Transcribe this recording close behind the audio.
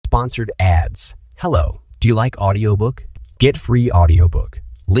sponsored ads. Hello, do you like audiobook? Get free audiobook.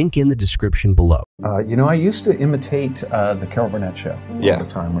 Link in the description below. I used to imitate the Carol Burnett show all the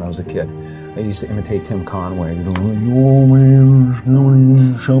time when I was a kid. I used to imitate Tim Conway. You old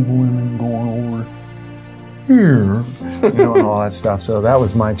man shoveling and going over here, and all that stuff. So that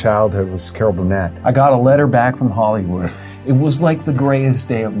was my childhood, was Carol Burnett. I got a letter back from Hollywood. It was like the greatest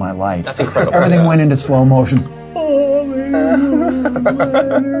day of my life. That's incredible. Everything went into slow motion.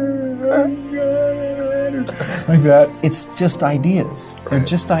 Like that. It's just ideas. They're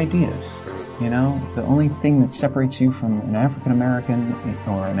just ideas. The only thing that separates you from an African American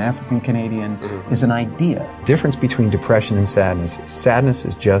or an African Canadian is an idea. The difference between depression and sadness. Sadness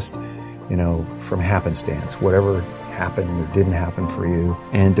is just, from happenstance, whatever happened or didn't happen for you.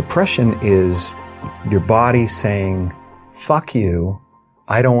 And depression is your body saying, fuck you,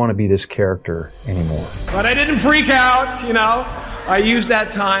 I don't want to be this character anymore. But I didn't freak out, I used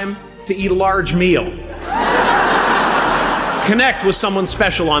that time to eat a large meal. Connect with someone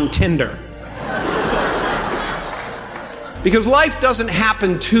special on Tinder. Because life doesn't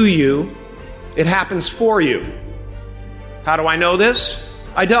happen to you, it happens for you. How do I know this?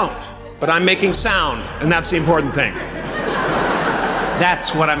 I don't, but I'm making sound, and that's the important thing.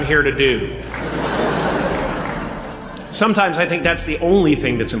 That's what I'm here to do. Sometimes I think that's the only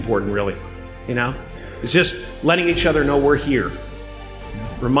thing that's important, really. It's just letting each other know we're here.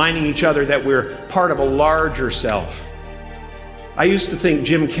 Reminding each other that we're part of a larger self. I used to think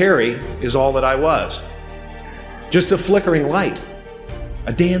Jim Carrey is all that I was. Just a flickering light,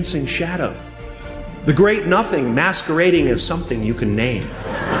 a dancing shadow, the great nothing masquerading as something you can name.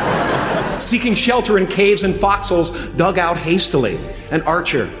 Seeking shelter in caves and foxholes dug out hastily, an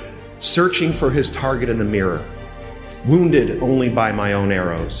archer searching for his target in the mirror, wounded only by my own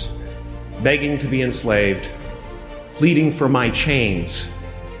arrows, begging to be enslaved, pleading for my chains,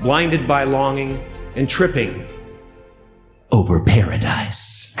 blinded by longing and tripping over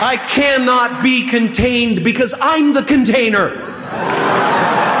paradise. I cannot be contained because I'm the container.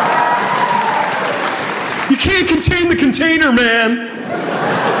 You can't contain the container, man.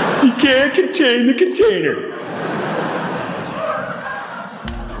 You can't contain the container.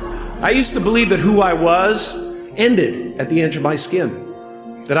 I used to believe that who I was ended at the edge of my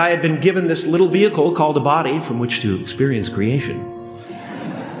skin. That I had been given this little vehicle called a body from which to experience creation.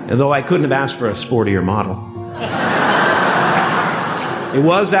 And though I couldn't have asked for a sportier model, it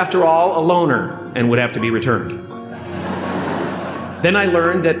was, after all, a loaner and would have to be returned. Then I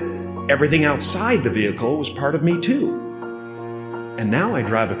learned that everything outside the vehicle was part of me too. And now I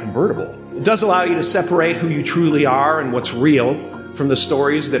drive a convertible. It does allow you to separate who you truly are and what's real from the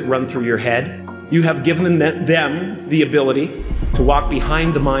stories that run through your head. You have given them the ability to walk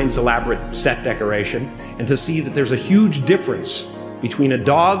behind the mind's elaborate set decoration and to see that there's a huge difference between a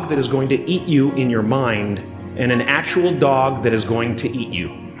dog that is going to eat you in your mind and an actual dog that is going to eat you.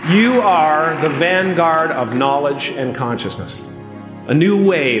 You are the vanguard of knowledge and consciousness, a new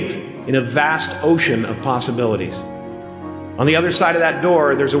wave in a vast ocean of possibilities. On the other side of that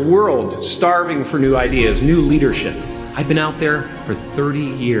door, there's a world starving for new ideas, new leadership. I've been out there for 30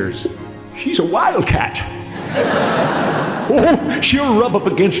 years. She's a wildcat. Oh, she'll rub up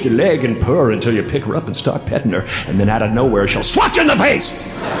against your leg and purr until you pick her up and start petting her, and then out of nowhere she'll swat you in the face.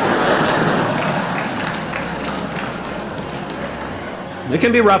 It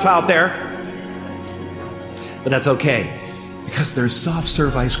can be rough out there, but that's okay, because there's soft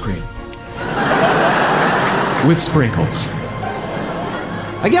serve ice cream with sprinkles.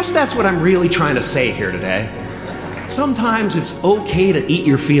 I guess that's what I'm really trying to say here today. Sometimes it's okay to eat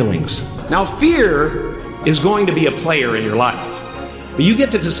your feelings. Now, fear is going to be a player in your life, but you get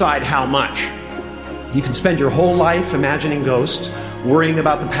to decide how much. You can spend your whole life imagining ghosts, worrying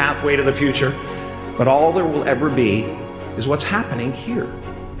about the pathway to the future, but all there will ever be is what's happening here,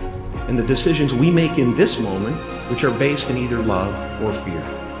 and the decisions we make in this moment, which are based in either love or fear.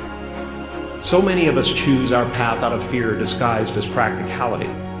 So many of us choose our path out of fear disguised as practicality.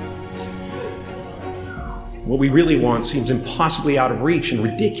 What we really want seems impossibly out of reach and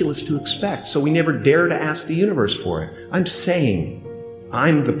ridiculous to expect, so we never dare to ask the universe for it. I'm saying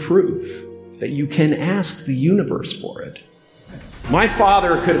I'm the proof that you can ask the universe for it. My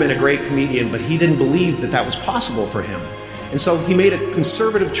father could have been a great comedian, but he didn't believe that that was possible for him. And so he made a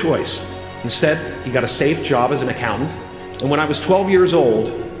conservative choice. Instead, he got a safe job as an accountant. And when I was 12 years old,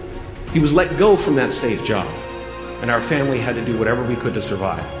 he was let go from that safe job. And our family had to do whatever we could to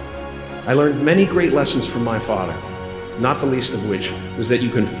survive. I learned many great lessons from my father, not the least of which was that you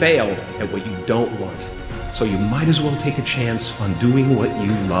can fail at what you don't want. So you might as well take a chance on doing what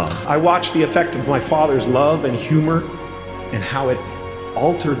you love. I watched the effect of my father's love and humor and how it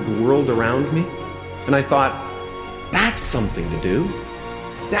altered the world around me. And I thought, that's something to do.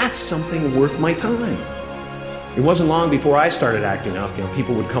 That's something worth my time. It wasn't long before I started acting up.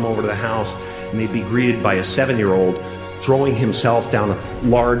 People would come over to the house and they'd be greeted by a 7-year-old throwing himself down a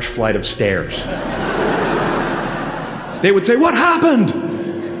large flight of stairs. They would say, "What happened?"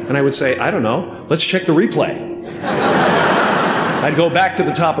 And I would say, "I don't know. Let's check the replay." I'd go back to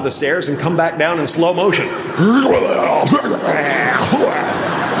the top of the stairs and come back down in slow motion.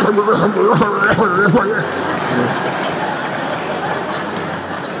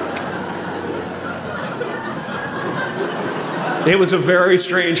 It was a very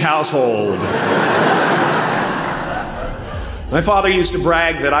strange household. My father used to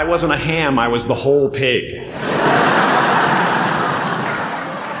brag that I wasn't a ham, I was the whole pig.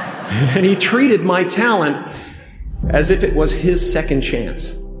 And he treated my talent as if it was his second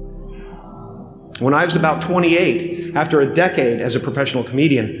chance. When I was about 28, after a decade as a professional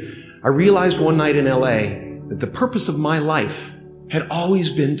comedian, I realized one night in LA that the purpose of my life had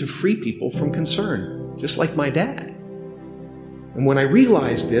always been to free people from concern, just like my dad. And when I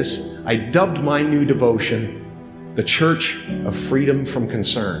realized this, I dubbed my new devotion the Church of Freedom from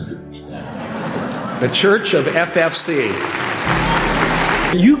Concern. The Church of FFC.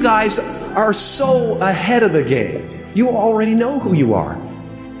 You guys are so ahead of the game. You already know who you are.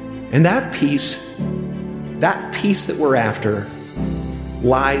 And that peace that we're after,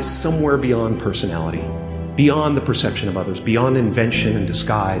 lies somewhere beyond personality, beyond the perception of others, beyond invention and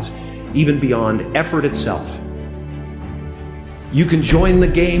disguise, even beyond effort itself. You can join the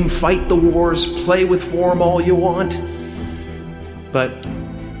game, fight the wars, play with form all you want, but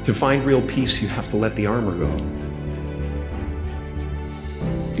to find real peace, you have to let the armor go.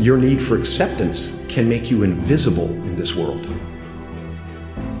 Your need for acceptance can make you invisible in this world.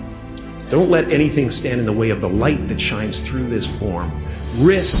 Don't let anything stand in the way of the light that shines through this form.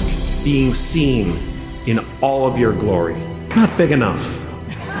 Risk being seen in all of your glory. It's not big enough.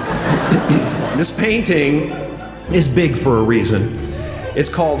 This painting is big for a reason. It's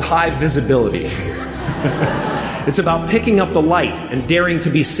called high visibility. It's about picking up the light and daring to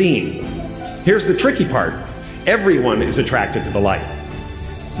be seen. Here's the tricky part. Everyone is attracted to the light.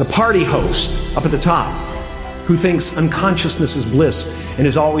 The party host up at the top, who thinks unconsciousness is bliss and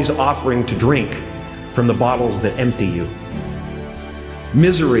is always offering to drink from the bottles that empty you.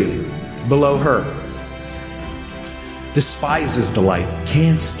 Misery below her, despises the light,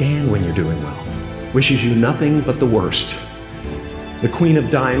 can't stand when you're doing well, wishes you nothing but the worst. The Queen of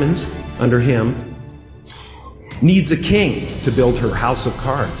Diamonds, under him, needs a king to build her house of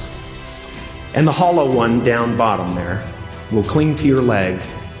cards. And the hollow one down bottom there will cling to your leg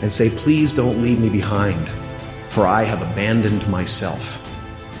and say, "Please don't leave me behind, for I have abandoned myself."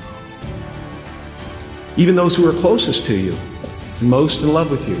 Even those who are closest to you, most in love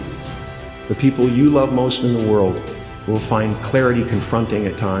with you, the people you love most in the world, will find clarity confronting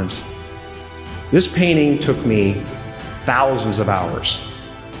at times. This painting took me thousands of hours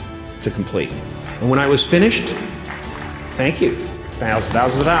to complete. And when I was finished, thank you,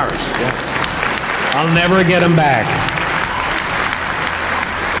 thousands of hours, yes. I'll never get them back.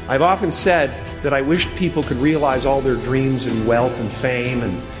 I've often said that I wished people could realize all their dreams and wealth and fame,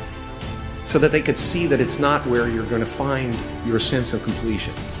 and so that they could see that it's not where you're going to find your sense of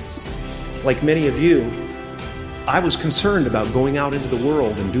completion. Like many of you, I was concerned about going out into the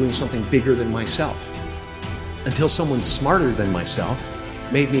world and doing something bigger than myself, until someone smarter than myself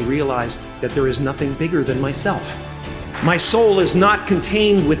made me realize that there is nothing bigger than myself. My soul is not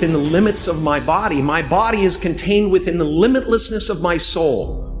contained within the limits of my body. My body is contained within the limitlessness of my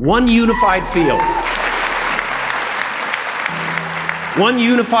soul. One unified field. One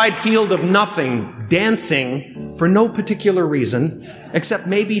unified field of nothing, dancing for no particular reason, except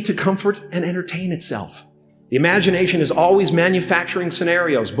maybe to comfort and entertain itself. The imagination is always manufacturing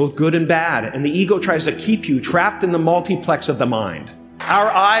scenarios, both good and bad, and the ego tries to keep you trapped in the multiplex of the mind. Our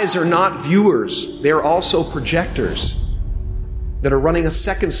eyes are not viewers. They are also projectors that are running a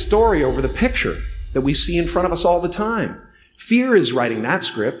second story over the picture that we see in front of us all the time. Fear is writing that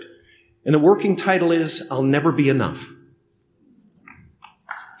script, and the working title is, "I'll Never Be Enough."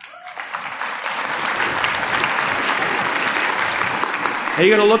 And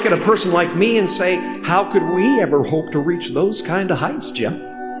you're going to look at a person like me and say, "How could we ever hope to reach those kind of heights, Jim?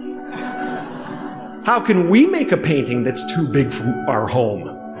 How can we make a painting that's too big for our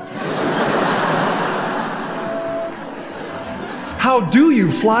home? How do you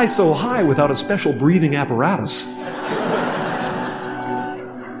fly so high without a special breathing apparatus?"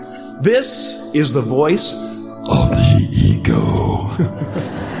 This is the voice of the ego.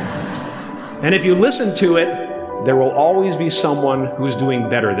 And if you listen to it, there will always be someone who's doing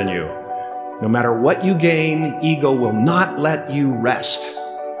better than you. No matter what you gain, ego will not let you rest.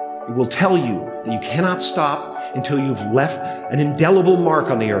 It will tell you that you cannot stop until you've left an indelible mark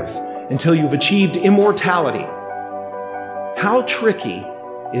on the earth, until you've achieved immortality. How tricky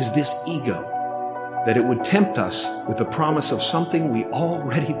is this ego that it would tempt us with the promise of something we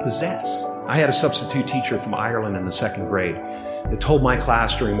already possess? I had a substitute teacher from Ireland in the 2nd grade that told my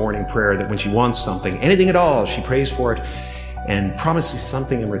class during morning prayer that when she wants something, anything at all, she prays for it and promises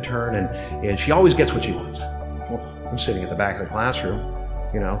something in return, and she always gets what she wants. Well, I'm sitting at the back of the classroom,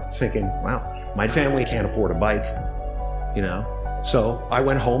 thinking, wow, my family can't afford a bike, So I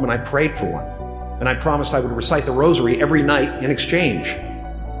went home and I prayed for one. And I promised I would recite the rosary every night in exchange.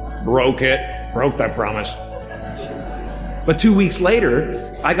 Broke that promise. But 2 weeks later,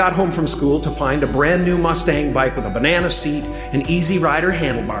 I got home from school to find a brand new Mustang bike with a banana seat and Easy Rider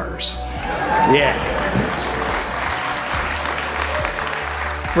handlebars. Yeah.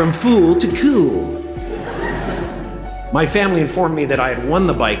 From fool to cool. My family informed me that I had won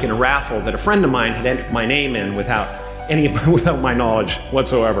the bike in a raffle that a friend of mine had entered my name in without my knowledge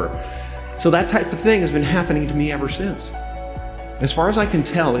whatsoever. So that type of thing has been happening to me ever since. As far as I can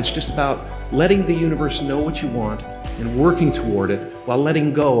tell, it's just about letting the universe know what you want and working toward it while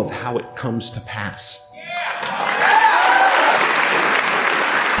letting go of how it comes to pass.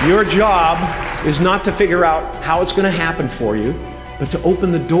 Your job is not to figure out how it's going to happen for you, but to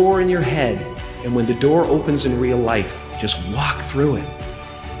open the door in your head. And when the door opens in real life, just walk through it.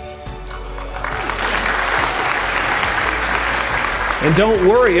 And don't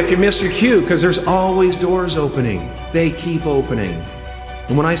worry if you miss your cue, because there's always doors opening. They keep opening.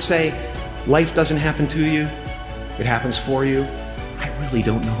 And when I say life doesn't happen to you, it happens for you, I really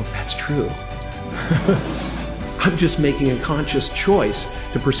don't know if that's true. I'm just making a conscious choice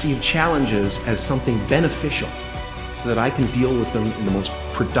to perceive challenges as something beneficial so that I can deal with them in the most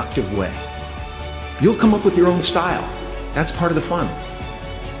productive way. You'll come up with your own style. That's part of the fun.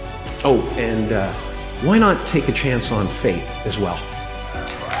 Oh, and why not take a chance on faith as well?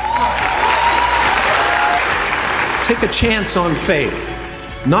 Take a chance on faith.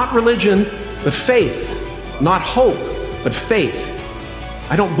 Not religion, but faith. Not hope, but faith.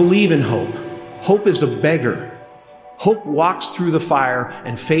 I don't believe in hope. Hope is a beggar. Hope walks through the fire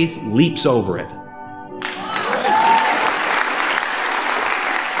and faith leaps over it.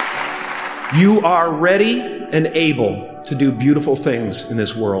 You are ready and able to do beautiful things in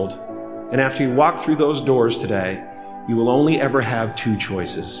this world. And after you walk through those doors today, you will only ever have 2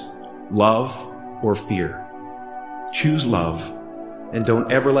 choices: love or fear. Choose love, and don't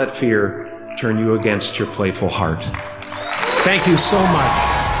ever let fear turn you against your playful heart. Thank you so much.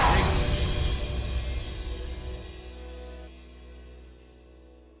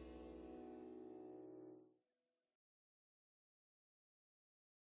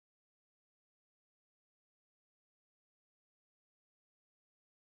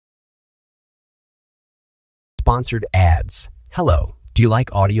 Sponsored ads. Hello, do you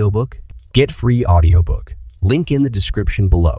like audiobook? Get free audiobook. Link in the description below.